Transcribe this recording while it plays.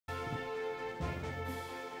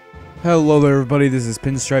Hello there everybody, this is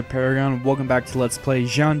PinstripeParagon. Welcome back to Let's Play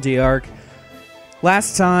Jeanne D'Arc.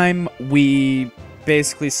 Last time, we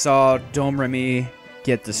basically saw Dom Remy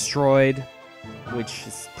get destroyed, which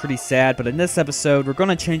is pretty sad, but in this episode, we're going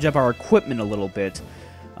to change up our equipment a little bit.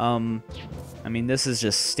 I mean, this is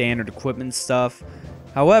just standard equipment stuff.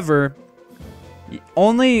 However,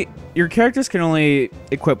 your characters can only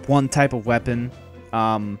equip one type of weapon.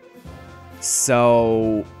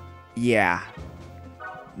 So, yeah.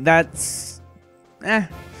 That's,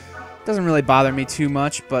 doesn't really bother me too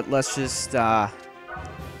much, but let's just,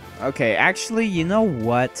 okay, actually, you know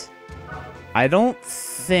what? I don't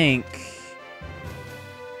think,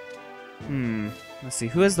 let's see,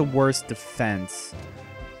 who has the worst defense?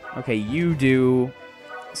 Okay, you do,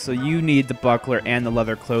 so you need the buckler and the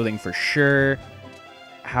leather clothing for sure.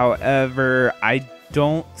 However, I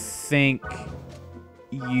don't think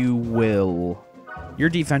you will. Your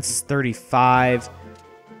defense is 35.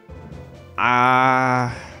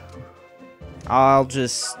 I'll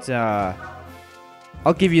just,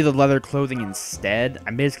 I'll give you the leather clothing instead.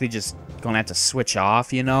 I'm basically just gonna have to switch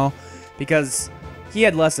off, you know? Because he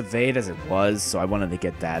had less evade as it was, so I wanted to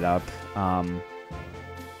get that up.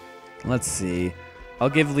 Let's see. I'll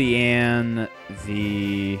give Leanne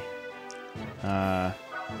the,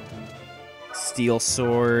 steel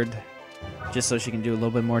sword, just so she can do a little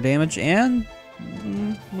bit more damage, and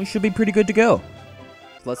we should be pretty good to go.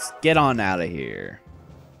 Let's get on out of here.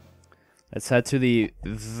 Let's head to the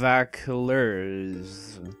Vacleurs.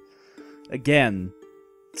 Again,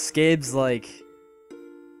 Scabe's like...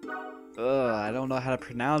 I don't know how to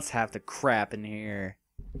pronounce half the crap in here.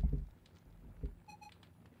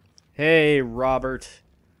 Hey, Robert.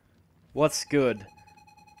 What's good?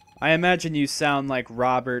 I imagine you sound like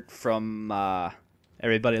Robert from,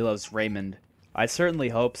 Everybody Loves Raymond. I certainly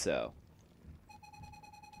hope so.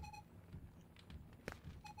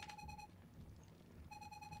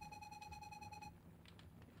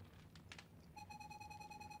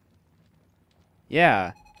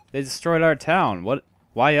 Yeah, they destroyed our town.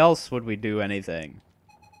 Why else would we do anything?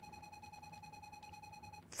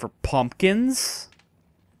 For pumpkins?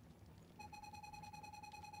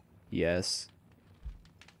 Yes.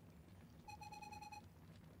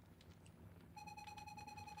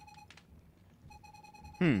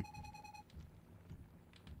 You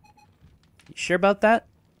sure about that?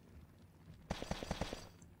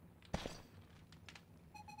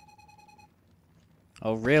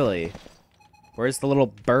 Oh, really? Where's the little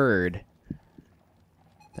bird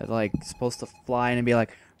that, like, supposed to fly in and be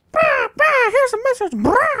like, bah, bah, here's a message,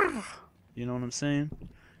 brah! You know what I'm saying?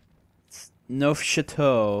 It's Neuf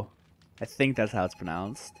Chateau. I think that's how it's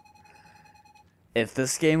pronounced. If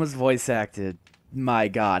this game was voice acted, my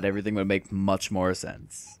god, everything would make much more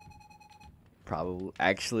sense. Probably.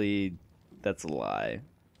 Actually, that's a lie.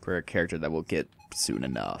 For a character that we'll get soon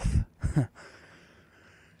enough.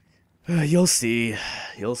 You'll see.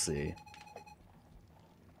 You'll see.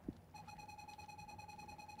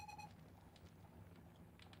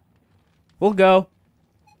 We'll go.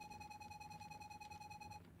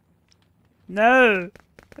 No.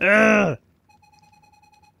 Ugh.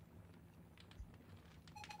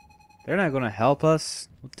 They're not gonna help us.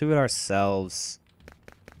 We'll do it ourselves.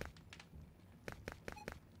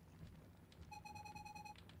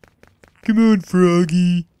 Come on,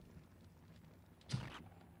 Froggy.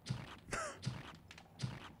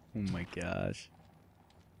 Oh my gosh.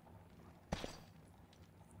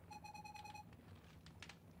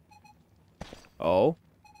 Oh.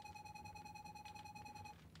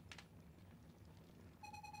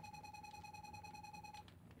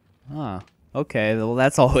 Huh. Okay, well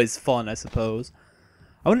that's always fun, I suppose.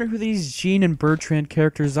 I wonder who these Jean and Bertrand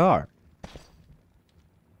characters are.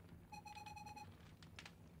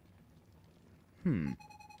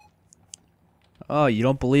 Oh, you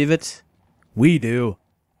don't believe it? We do.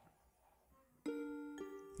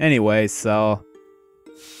 Anyway, so...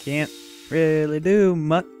 can't really do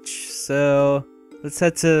much, so... let's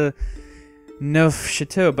head to Neuf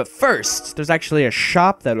Chateau. But first, there's actually a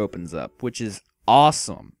shop that opens up, which is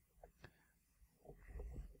awesome.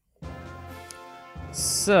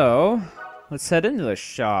 So, let's head into the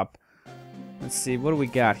shop. Let's see, what do we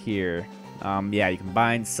got here? Yeah, you can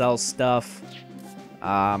buy and sell stuff.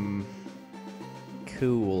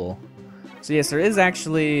 Cool. So yes, there is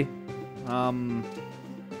actually,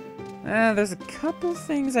 there's a couple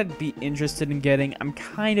things I'd be interested in getting. I'm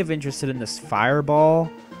kind of interested in this fireball.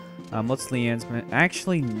 What's Leanne's...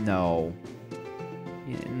 actually, no.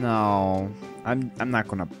 No. I'm not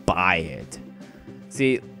gonna buy it.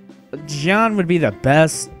 See, Jeanne would be the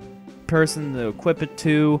best person to equip it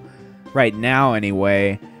to, right now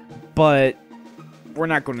anyway, but we're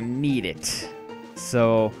not going to need it.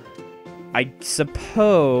 So, I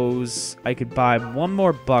suppose I could buy one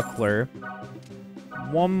more buckler.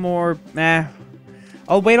 One more...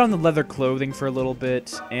 I'll wait on the leather clothing for a little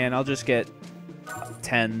bit, and I'll just get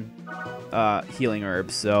 10 healing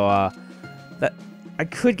herbs. So, that I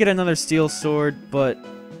could get another steel sword, but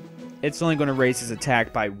it's only going to raise his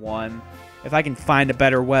attack by 1. If I can find a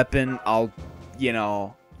better weapon, I'll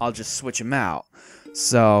just switch him out.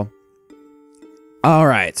 So,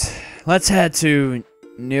 alright. Let's head to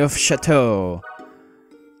Neufchâteau.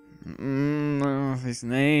 These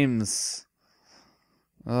names.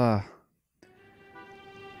 I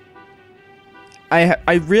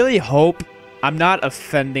really hope I'm not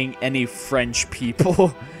offending any French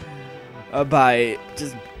people by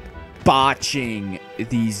just botching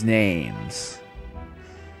these names.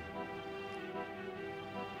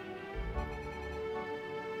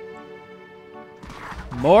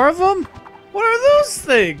 More of them? What are those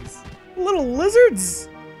things? Little lizards?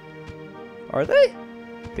 Are they?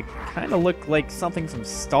 They kind of look like something from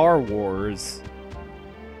Star Wars.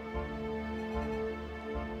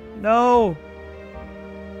 No!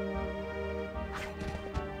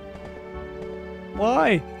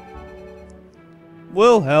 Why?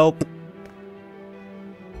 We'll help.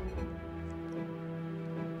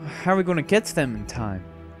 How are we going to get to them in time?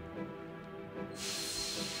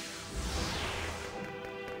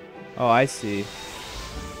 Oh, I see.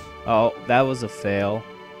 Oh, that was a fail.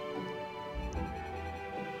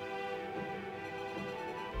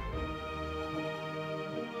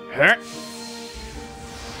 Huh?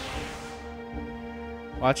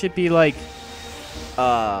 Watch it be like,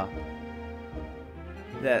 that,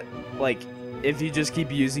 like, if you just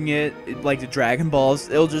keep using it, like the Dragon Balls,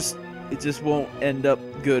 it just won't end up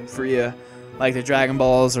good for you. Like the Dragon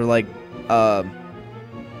Balls are like,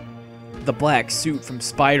 the black suit from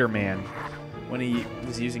Spider-Man when he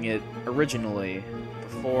was using it originally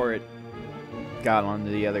before it got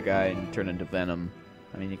onto the other guy and turned into Venom.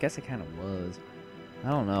 I mean, I guess it kind of was. I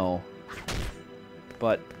don't know.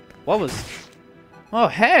 But what was... Oh,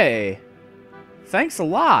 hey! Thanks a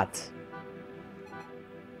lot!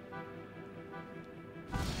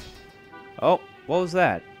 Oh, what was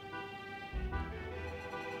that?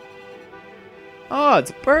 Oh,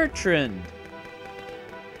 it's Bertrand!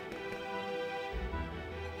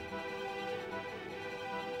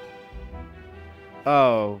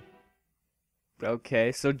 Oh.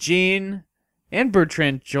 Okay, so Jeanne and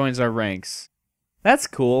Bertrand joins our ranks. That's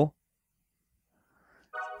cool.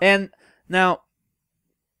 And now,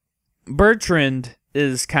 Bertrand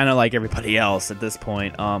is kind of like everybody else at this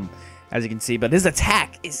point, as you can see, but his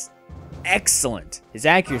attack is excellent. His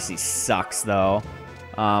accuracy sucks, though.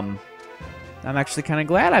 I'm actually kind of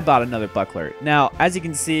glad I bought another buckler. Now, as you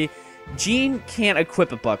can see, Jeanne can't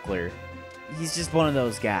equip a buckler. He's just one of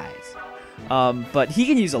those guys. But he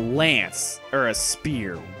can use a lance or a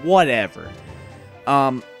spear, whatever.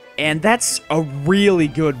 And that's a really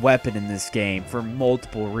good weapon in this game for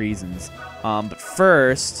multiple reasons. But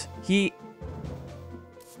first,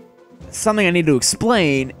 something I need to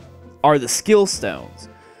explain are the skill stones.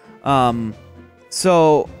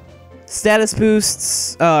 So, status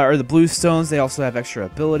boosts are the blue stones. They also have extra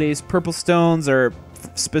abilities. Purple stones are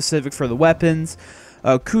specific for the weapons.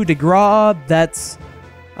 Coup de grace, that's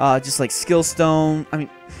just like skill stone. I mean,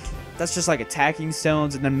 that's just like attacking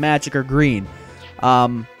stones. And then magic are green.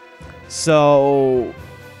 So,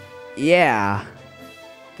 yeah,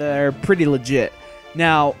 they're pretty legit.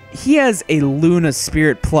 Now, he has a Luna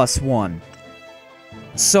Spirit +1.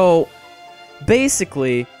 So,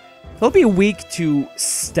 basically, he'll be weak to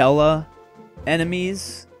Stella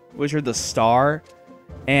enemies, which are the star,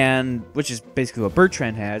 and which is basically what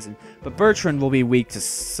Bertrand has. But Bertrand will be weak to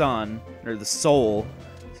Sun, or the Soul,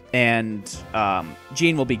 and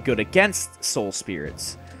Jeanne will be good against Soul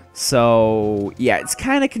Spirits. So, yeah, it's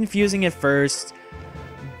kind of confusing at first,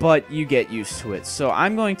 but you get used to it. So,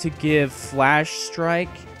 I'm going to give Flash Strike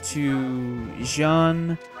to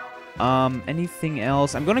Jeanne. Anything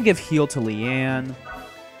else? I'm going to give Heal to Leanne.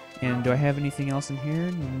 And do I have anything else in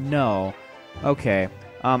here? No. Okay.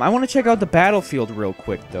 I want to check out the battlefield real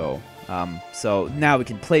quick, though. So, now we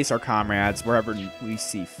can place our comrades wherever we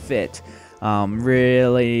see fit.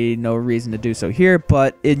 Really no reason to do so here,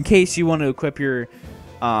 but in case you want to equip your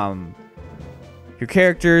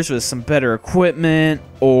characters with some better equipment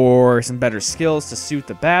or some better skills to suit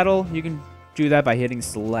the battle, you can do that by hitting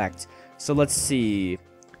select. So let's see.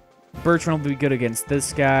 Bertrand will be good against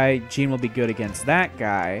this guy. Jeanne will be good against that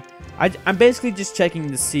guy. I'm basically just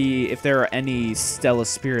checking to see if there are any Stella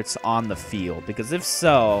Spirits on the field, because if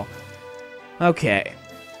so, okay,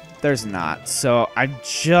 there's not. So I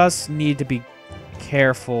just need to be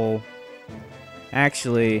careful.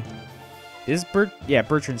 Actually, yeah,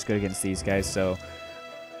 Bertrand's good against these guys, so...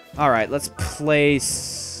 Alright, let's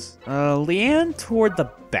place Leanne toward the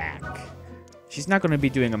back. She's not going to be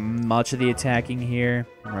doing much of the attacking here.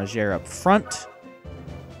 Roger up front.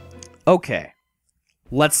 Okay.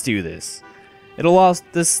 Let's do this. There'll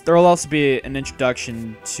also be an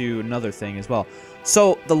introduction to another thing as well.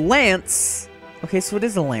 So, the lance... Okay, so it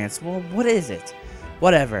is a lance. Well, what is it?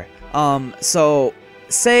 Whatever. So,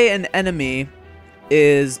 say an enemy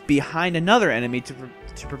is behind another enemy to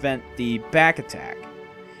prevent the back attack.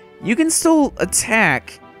 You can still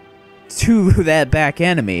attack to that back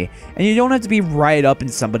enemy, and you don't have to be right up in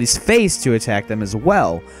somebody's face to attack them as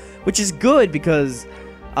well, which is good because,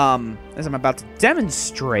 as I'm about to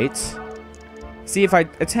demonstrate, see, if I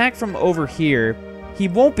attack from over here, he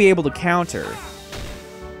won't be able to counter.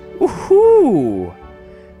 Woohoo!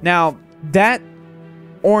 Now, that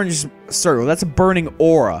orange circle, that's a burning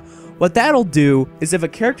aura. What that'll do is if a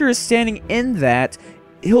character is standing in that,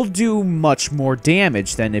 he'll do much more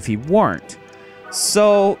damage than if he weren't.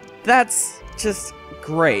 So, that's just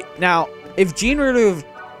great. Now, if Jeanne were to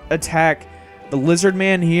attack the Lizard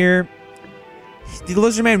Man here, the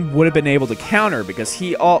Lizard Man would have been able to counter because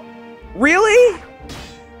he all... Really?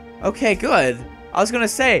 Okay, good. I was gonna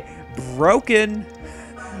say, broken.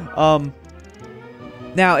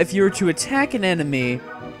 Now, if you were to attack an enemy,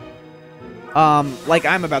 like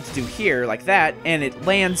I'm about to do here, like that, and it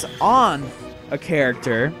lands on a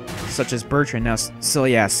character, such as Bertrand. Now, so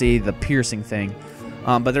yeah, see, the piercing thing.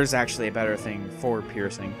 But there's actually a better thing for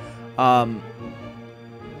piercing. What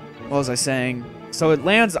was I saying? So it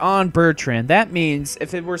lands on Bertrand. That means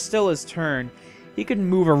if it were still his turn, he could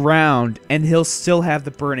move around and he'll still have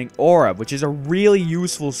the burning aura, which is a really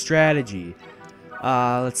useful strategy.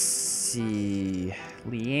 Let's see.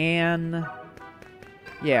 Leanne.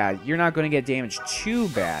 Yeah, you're not going to get damaged too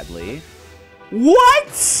badly.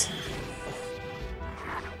 What?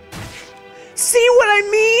 See what I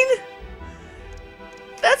mean?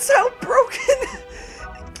 That's how broken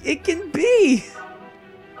it can be.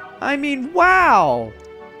 I mean, wow.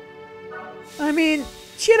 I mean,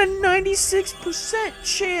 she had a 96%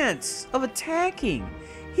 chance of attacking.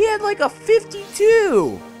 He had like a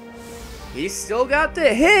 52. He still got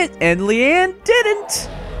the hit, and Leanne didn't.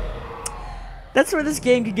 That's where this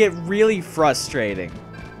game could get really frustrating.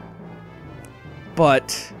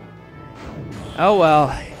 But, oh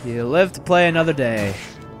well, you live to play another day.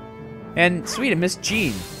 And sweet, I missed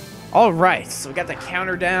Jeanne. Alright, so we got the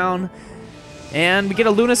counter down. And we get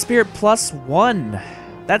a Luna Spirit +1.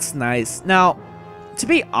 That's nice. Now, to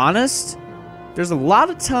be honest, there's a lot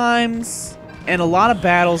of times and a lot of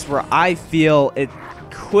battles where I feel it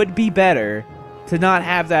could be better to not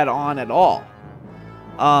have that on at all.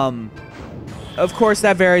 Of course,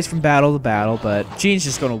 that varies from battle to battle, but Jeanne's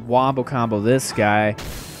just going to wombo combo this guy.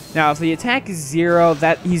 Now, if the attack is 0,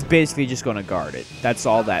 that he's basically just going to guard it. That's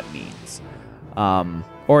all that means.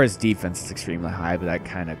 Or his defense is extremely high, but that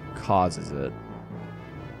kind of causes it.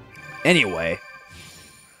 Anyway,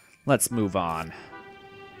 let's move on.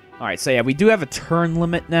 Alright, so yeah, we do have a turn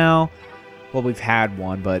limit now. Well, we've had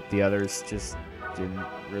one, but the others just didn't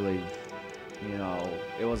really, you know,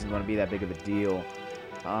 it wasn't going to be that big of a deal.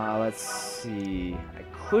 Let's see. I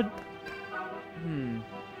could...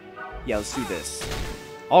 Yeah, let's do this.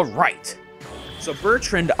 Alright. So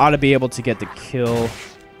Bertrand ought to be able to get the kill.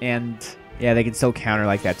 And, yeah, they can still counter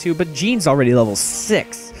like that too. But Jeanne's already level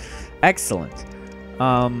 6. Excellent.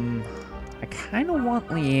 I kind of want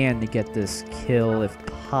Leanne to get this kill if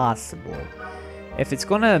possible. If it's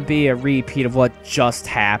going to be a repeat of what just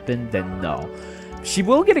happened, then no. She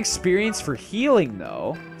will get experience for healing,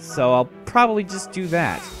 though. So I'll probably just do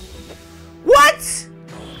that. What?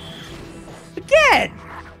 Again?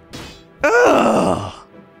 Ugh.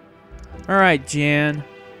 Alright, Jeanne.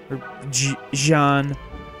 Or Jeanne.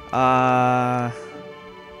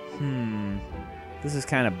 This is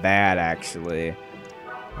kind of bad, actually.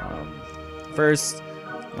 First,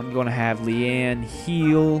 I'm going to have Leanne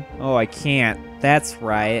heal. Oh, I can't. That's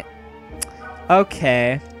right.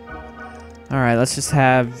 Okay. Alright, let's just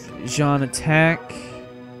have Jeanne attack.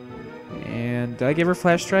 And did I give her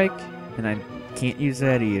Flash Strike? And I can't use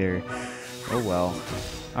that either. Oh well.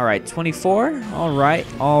 Alright, 24. Alright,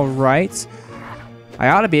 alright. I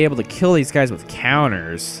ought to be able to kill these guys with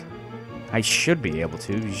counters. I should be able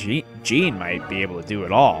to. Jeanne might be able to do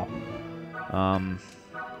it all.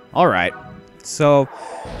 Alright. So,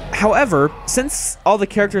 however, since all the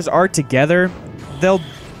characters are together, they'll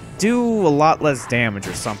do a lot less damage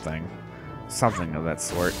or something. Something of that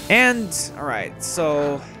sort. And, alright,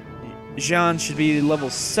 so Jeanne should be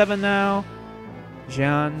level 7 now.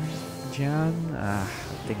 Jeanne, Jeanne? I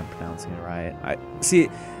think I'm pronouncing it right.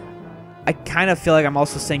 I kind of feel like I'm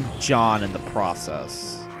also saying John in the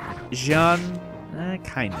process. Jeanne?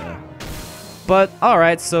 Kinda. But,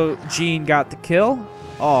 alright, so Jeanne got the kill.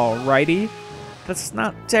 Alrighty. That's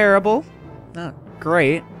not terrible. Not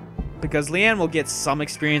great. Because Leanne will get some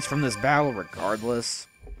experience from this battle regardless.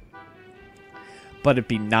 But it'd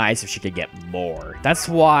be nice if she could get more. That's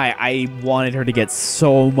why I wanted her to get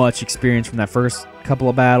so much experience from that first couple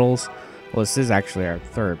of battles. Well, this is actually our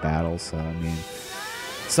third battle, so I mean...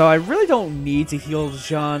 So I really don't need to heal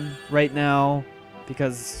Jeanne right now,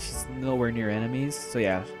 because she's nowhere near enemies. So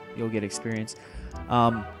yeah, you'll get experience.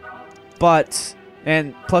 And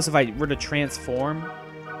plus if I were to transform,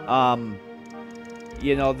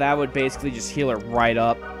 you know, that would basically just heal her right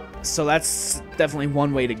up. So that's definitely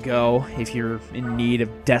one way to go if you're in need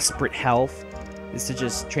of desperate health, is to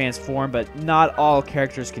just transform. But not all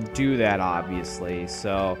characters can do that, obviously.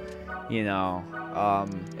 So, you know,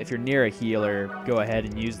 if you're near a healer, go ahead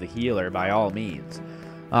and use the healer by all means.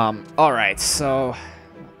 Alright, so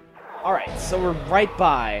we're right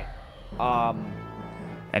by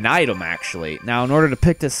an item, actually. Now, in order to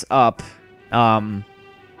pick this up,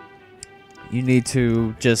 you need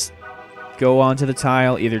to just go onto the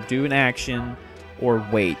tile, either do an action or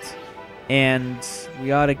wait. And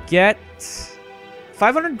we ought to get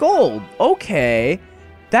 500 gold. Okay,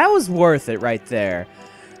 that was worth it right there.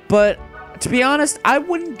 But to be honest, I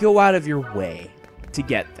wouldn't go out of your way to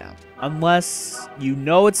get them. Unless you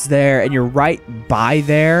know it's there and you're right by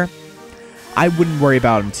there, I wouldn't worry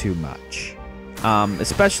about them too much.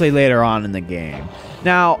 Especially later on in the game.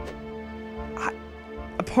 Now,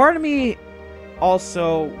 a part of me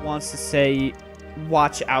also wants to say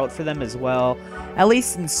watch out for them as well, at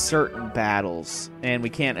least in certain battles. And we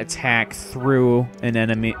can't attack through an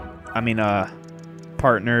enemy,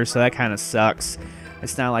 partner, so that kind of sucks.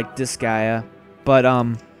 It's not like Disgaea, but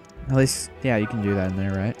at least, yeah, you can do that in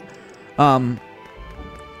there, right?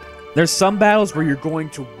 There's some battles where you're going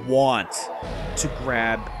to want to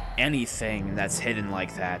grab anything that's hidden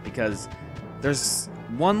like that, because there's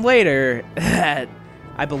one later that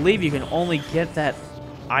I believe you can only get that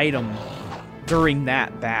item during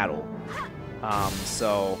that battle.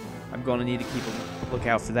 So I'm going to need to keep a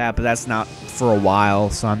lookout for that, but that's not for a while,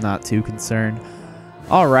 so I'm not too concerned.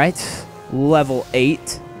 Alright, level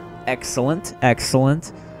 8. Excellent,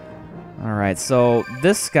 excellent. Alright, so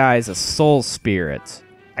this guy's a soul spirit.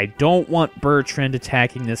 I don't want Bertrand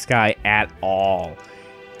attacking this guy at all.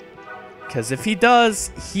 Because if he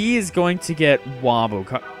does, he is going to get wombo...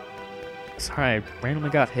 Sorry, I randomly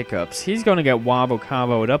got hiccups. He's going to get wombo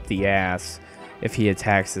comboed up the ass if he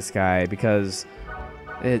attacks this guy, because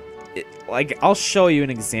like, I'll show you an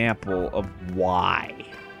example of why.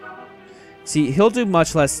 See, he'll do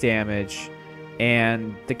much less damage,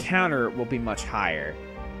 and the counter will be much higher,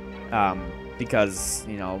 because,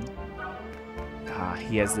 you know,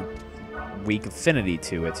 he has the weak affinity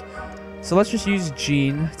to it. So let's just use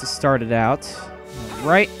Jeanne to start it out.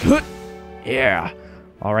 Right. Yeah.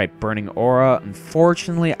 Alright, Burning Aura.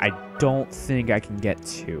 Unfortunately, I don't think I can get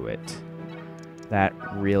to it. That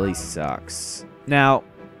really sucks. Now,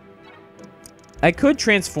 I could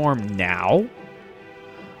transform now,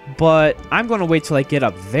 but I'm going to wait till I get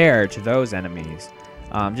up there to those enemies.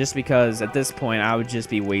 Just because at this point, I would just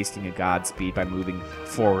be wasting a Godspeed by moving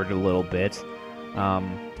forward a little bit.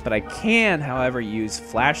 But I can, however, use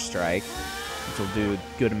Flash Strike, which will do a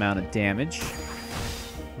good amount of damage.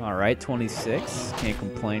 Alright, 26. Can't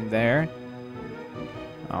complain there.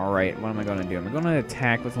 Alright, what am I going to do? Am I going to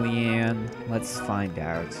attack with Leanne? Let's find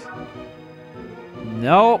out.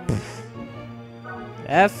 Nope.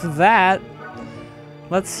 F that.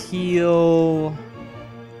 Let's heal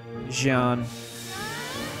Jeanne.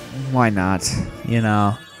 Why not? You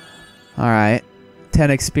know. Alright. 10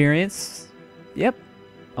 experience. Yep.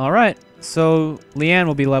 Alright. So, Leanne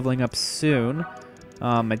will be leveling up soon.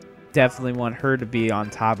 I definitely want her to be on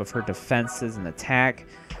top of her defenses and attack.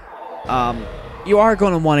 You are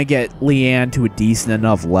going to want to get Leanne to a decent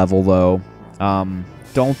enough level, though.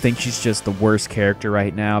 Don't think she's just the worst character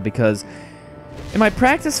right now, because in my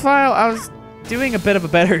practice file, I was doing a bit of a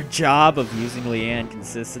better job of using Leanne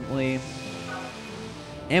consistently.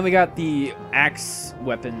 And we got the axe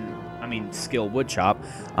weapon, skill woodchop.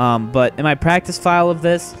 But in my practice file of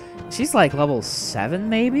this, she's like level 7,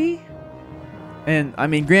 maybe? And,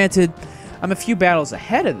 granted, I'm a few battles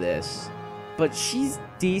ahead of this, but she's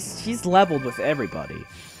leveled with everybody.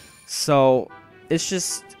 So, it's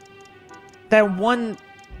just that one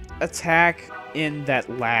attack in that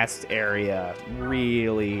last area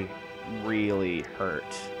really, really hurt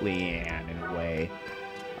Leanne in a way.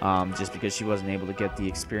 just because she wasn't able to get the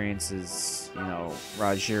experiences, you know,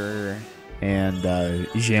 Roger and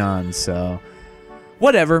Jeanne, so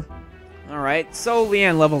whatever. Alright, so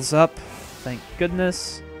Leanne levels up, thank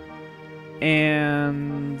goodness.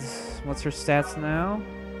 And what's her stats now?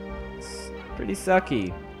 It's pretty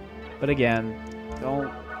sucky. But again,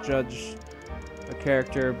 don't judge a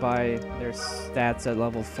character by their stats at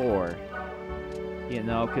level 4. You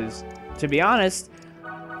know, because to be honest,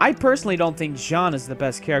 I personally don't think Jeanne is the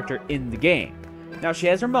best character in the game. Now, she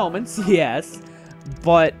has her moments, yes,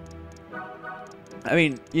 but I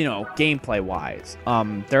mean, you know, gameplay-wise,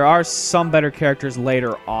 there are some better characters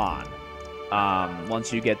later on,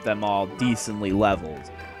 once you get them all decently leveled.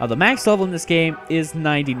 The max level in this game is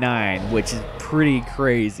 99, which is pretty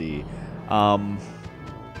crazy.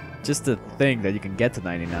 Just to think that you can get to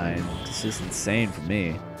 99, it's just insane for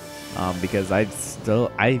me. Because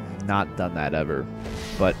I've not done that ever.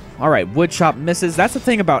 But, alright, woodchop misses. That's the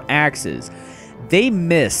thing about axes. They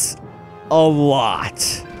miss a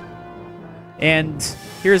lot. And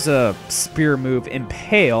here's a spear move,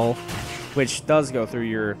 Impale, which does go through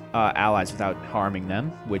your allies without harming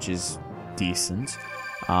them, which is decent.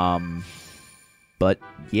 But,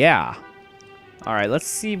 yeah. Alright, let's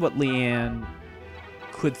see what Leanne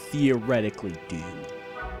could theoretically do.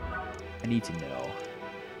 I need to know.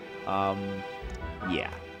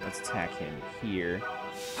 Yeah. Let's attack him here.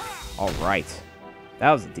 Alright.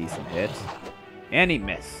 That was a decent hit. And he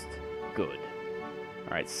missed. Good.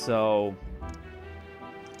 Alright, so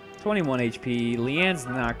 21 HP. Leanne's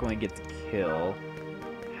not going to get the kill.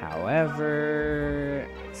 However,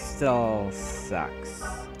 still sucks.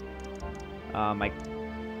 I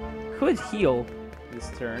could heal this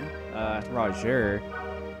turn. Roger,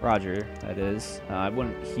 that is. I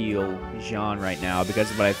wouldn't heal Jean right now because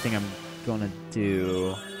what I think I'm gonna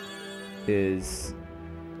do is,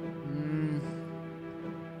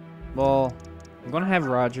 well, I'm gonna have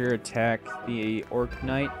Roger attack the Orc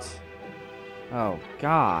Knight. Oh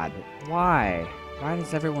God, why? Why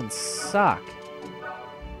does everyone suck?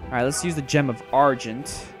 All right, let's use the Gem of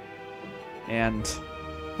Argent and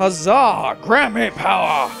huzzah! Grant me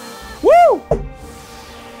power! Woo!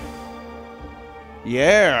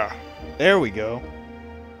 Yeah, there we go.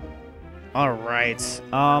 Alright,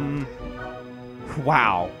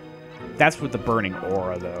 wow. That's with the Burning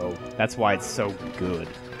Aura, though. That's why it's so good.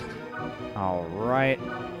 Alright,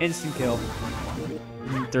 instant kill.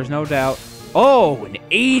 There's no doubt. Oh, an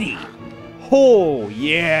 80! Oh,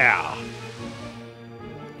 yeah!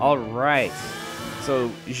 Alright.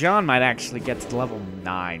 So, Jean might actually get to level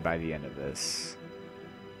 9 by the end of this.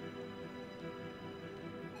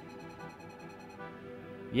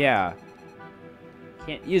 Yeah.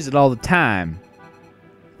 Can't use it all the time.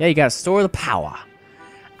 Yeah, you gotta store the power.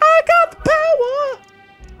 I got the power!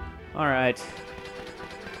 Alright.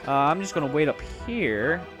 I'm just gonna wait up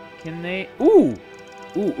here. Can they... Ooh!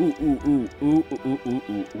 Ooh.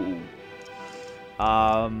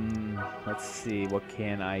 Let's see. What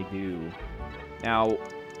can I do? Now,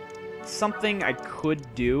 something I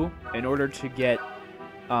could do in order to get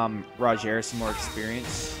Roger some more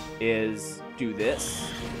experience is do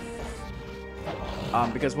this.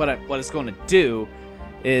 Because what it's going to do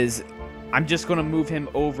is I'm just going to move him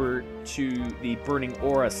over to the Burning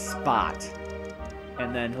Aura spot,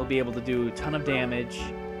 and then he'll be able to do a ton of damage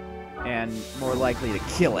and more likely to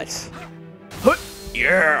kill it.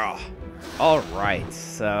 Yeah! Alright,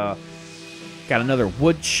 so got another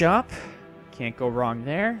wood chop. Can't go wrong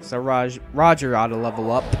there. So Roger ought to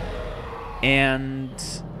level up. And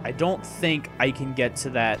I don't think I can get to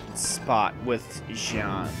that spot with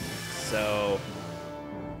Jeanne. So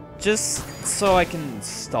just so I can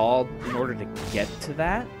stall in order to get to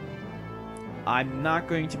that, I'm not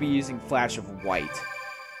going to be using Flash of White.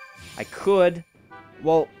 I could.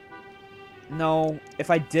 Well, no. If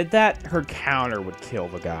I did that, her counter would kill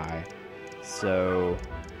the guy. So,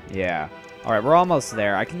 yeah. Alright, we're almost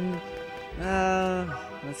there. I can...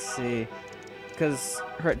 let's see. Because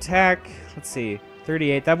her attack... Let's see.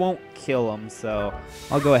 38. That won't kill him, so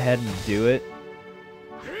I'll go ahead and do it.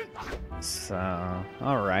 So,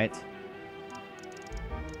 alright.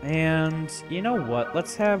 And, you know what?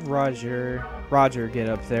 Let's have Roger get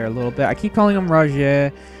up there a little bit. I keep calling him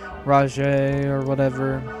Roger, or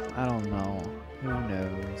whatever. I don't know. Who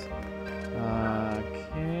knows?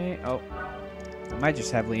 Okay. Oh. I might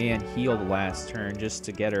just have Leanne heal the last turn just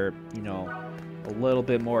to get her, you know, a little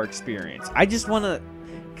bit more experience. I just want to...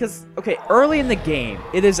 Because, okay, early in the game,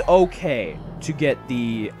 it is okay to get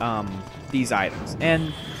the, these items.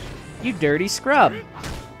 And you dirty scrub.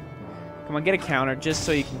 Come on, get a counter just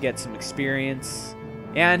so you can get some experience.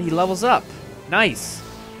 And he levels up. Nice.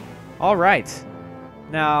 All right.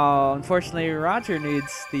 Now, unfortunately, Roger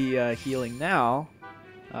needs the healing now.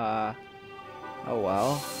 Oh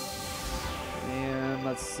well. And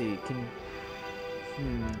let's see.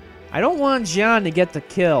 I don't want Jeanne to get the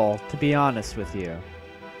kill, to be honest with you.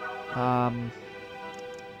 I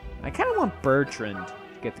kind of want Bertrand to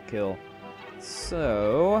get the kill.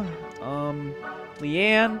 So,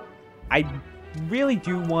 Leanne, I really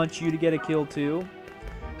do want you to get a kill too,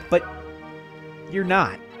 but you're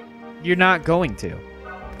not. You're not going to.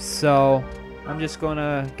 So, I'm just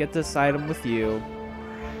gonna get this item with you,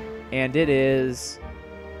 and it is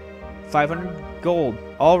 500 gold.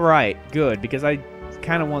 Alright, good, because I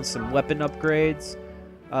kind of want some weapon upgrades.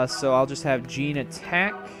 So I'll just have Jeanne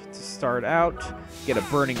attack to start out. Get a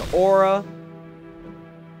burning aura.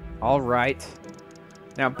 Alright.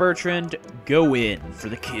 Now Bertrand, go in for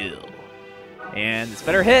the kill. And it's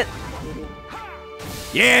better hit.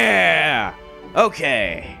 Yeah!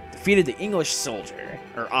 Okay. Defeated the English soldier.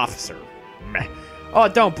 Or officer. Meh. Oh,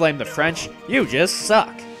 don't blame the French. You just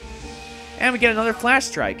suck. And we get another flash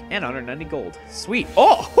strike and 190 gold. Sweet.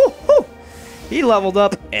 Oh, hoo, hoo. He leveled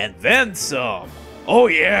up and then some. Oh,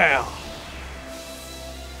 yeah.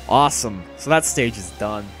 Awesome. So that stage is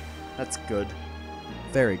done. That's good.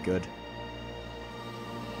 Very good.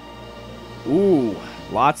 Ooh,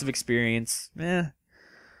 lots of experience. Kind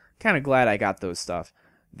of glad I got those stuff.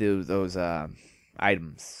 Those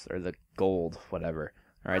items. Or the gold, whatever.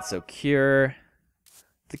 Alright, so cure.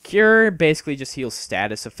 The cure basically just heals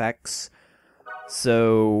status effects.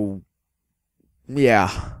 So,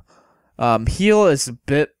 yeah. Heal is a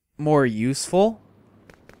bit more useful.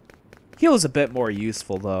 Heal is a bit more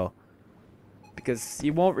useful, though. Because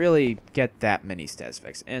you won't really get that many status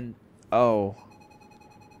effects. And, oh.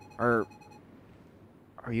 Are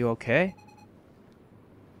you okay?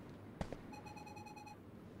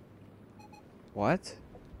 What?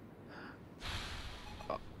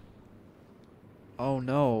 Oh,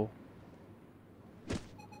 no.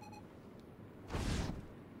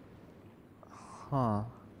 Huh.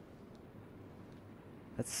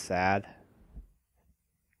 That's sad.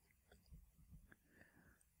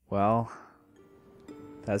 Well,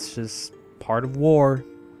 that's just part of war.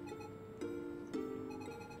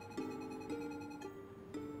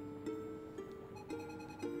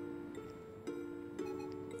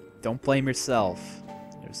 Don't blame yourself.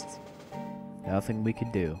 There's nothing we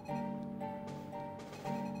could do.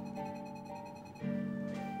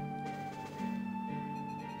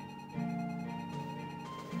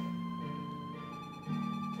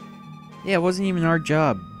 Yeah, it wasn't even our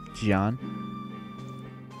job, Jeanne.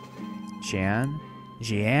 Jeanne?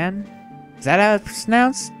 Jeanne? Is that how it's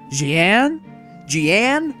pronounced? Jeanne?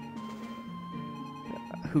 Jeanne?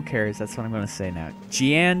 Who cares? That's what I'm going to say now.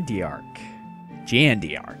 Jeanne D'Arc. Jeanne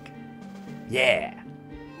D'Arc. Yeah.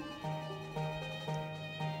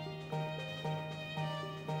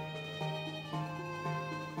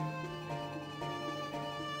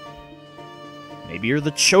 Maybe you're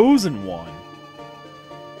the chosen one.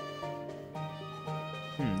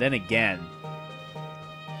 Then again,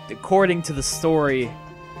 according to the story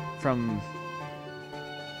from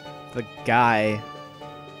the guy,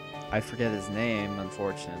 I forget his name,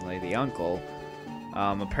 unfortunately, the uncle,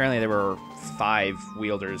 apparently there were 5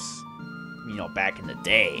 wielders, you know, back in the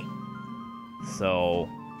day. So,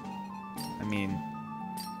 I mean,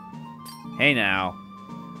 hey now,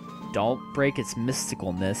 don't break its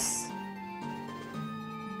mysticalness.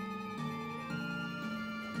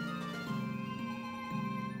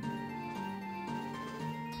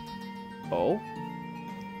 Oh?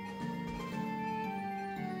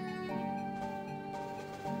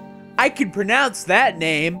 I can pronounce that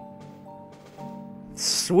name.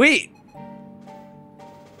 Sweet.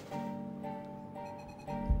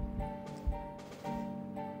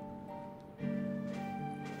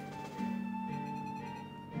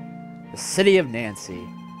 The city of Nancy.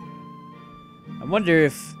 I wonder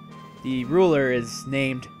if the ruler is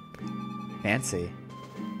named Nancy.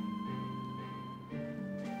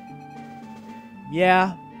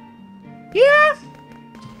 Yeah. Yeah.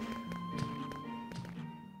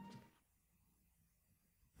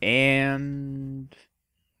 And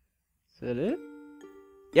is that it?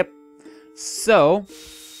 Yep. So,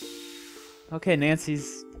 okay,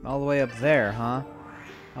 Nancy's all the way up there, huh?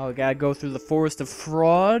 Oh, we gotta go through the forest of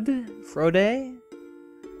Frode?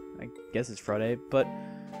 I guess it's Frode, but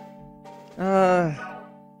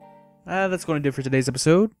that's going to do it for today's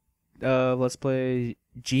episode. Let's play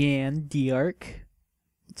Jeanne D'Arc.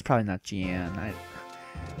 It's probably not Jeanne.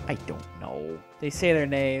 I don't know. They say their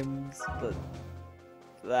names, but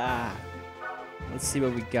let's see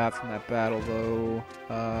what we got from that battle, though.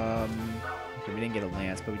 Okay, we didn't get a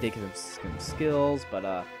lance, but we did get some skills. But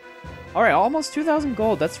all right, almost 2,000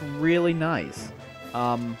 gold. That's really nice.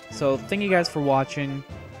 So thank you guys for watching,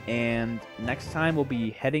 and next time we'll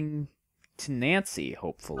be heading to Nancy,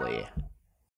 hopefully.